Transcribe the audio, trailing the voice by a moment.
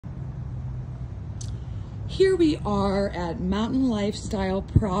Here we are at Mountain Lifestyle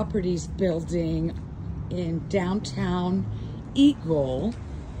Properties building in downtown Eagle.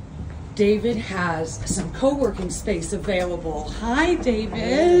 David has some co-working space available. Hi, David.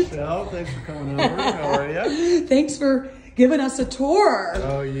 Hey, Michelle. Thanks for coming over. How are you? Thanks for giving us a tour.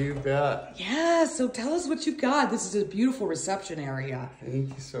 Oh, you bet. Yeah, so tell us what you got. This is a beautiful reception area. Thank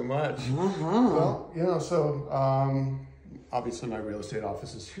you so much. Well, obviously my real estate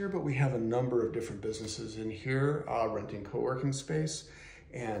office is here, but we have a number of different businesses in here renting co-working space,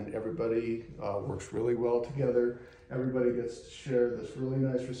 and everybody works really well together. Everybody gets to share this really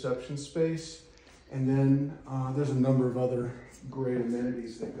nice reception space. And then there's a number of other great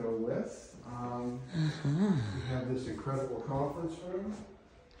amenities that go with. We have this incredible conference room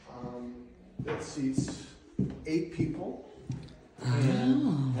that seats 8 people.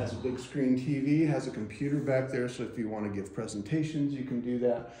 And has a big screen TV, has a computer back there, so if you want to give presentations, you can do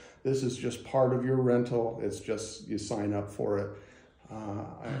that. This is just part of your rental. It's just, you sign up for it,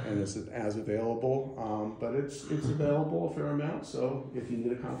 and it's as available, but it's available a fair amount, so if you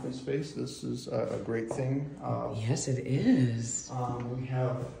need a conference space, this is a great thing. Yes, it is. We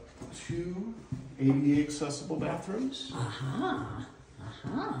have 2 ADA accessible bathrooms.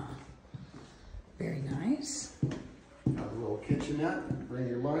 Very nice. Have a little kitchenette, bring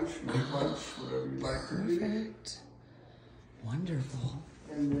your lunch, make lunch, whatever you like to do. Perfect. Wonderful.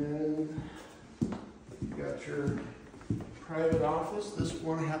 And then you got your private office. This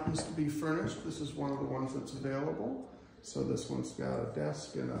one happens to be furnished. This is one of the ones that's available. So this one's got a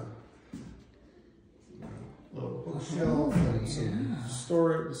desk and a little bookshelf and some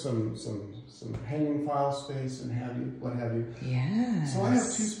storage, some hanging file space and what have you. Yes. So I have 2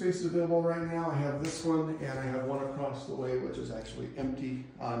 spaces available right now. I have this one and I have one across the way, which is actually empty,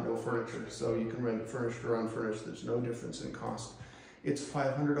 no furniture. So you can rent it furnished or unfurnished. There's no difference in cost. It's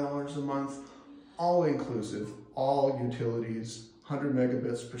 $500 a month, all inclusive, all utilities, 100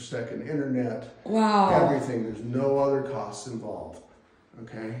 megabits per second internet. Wow. Everything. There's no other costs involved.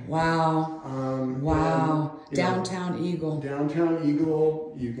 Okay. Wow. Wow. And, Downtown Eagle. Downtown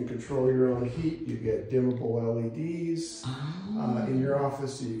Eagle, you can control your own heat. You get dimmable LEDs in your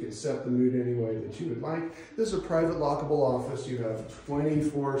office, so you can set the mood any way that you would like. This is a private lockable office. You have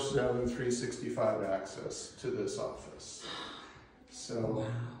 24/7, 365 access to this office. So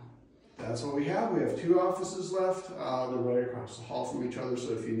that's what we have. We have 2 offices left. They're right across the hall from each other,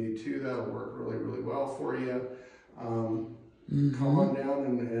 so if you need 2, that'll work really, really well for you. Come on down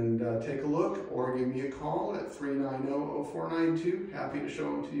and take a look, or give me a call at 390-0492. Happy to show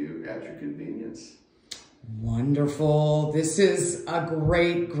them to you at your convenience. Wonderful. This is a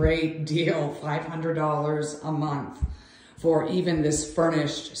great, great deal. $500 a month for even this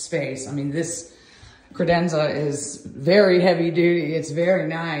furnished space. I mean, this credenza is very heavy duty. It's very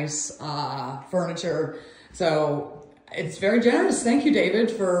nice furniture. So it's very generous. Thank you,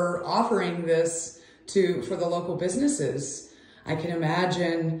 David, for offering this for the local businesses. I can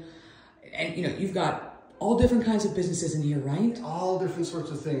imagine, and you've got all different kinds of businesses in here, right? All different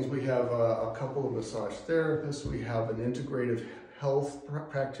sorts of things. We have a couple of massage therapists. We have an integrative health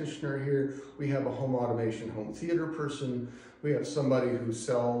practitioner here. We have a home automation, home theater person. We have somebody who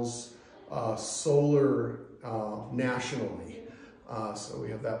sells solar nationally. So we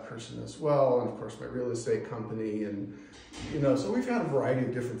have that person as well. And of course, my real estate company. And, so we've had a variety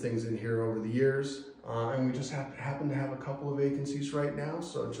of different things in here over the years. And we just happen to have a couple of vacancies right now,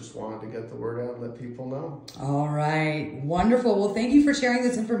 so just wanted to get the word out and let people know. All right, wonderful. Well, thank you for sharing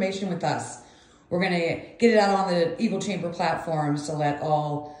this information with us. We're going to get it out on the Eagle Chamber platforms to let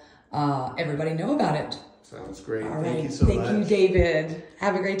everybody know about it. Sounds great. All right. Thank you so much. Thank you, David.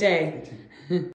 Have a great day.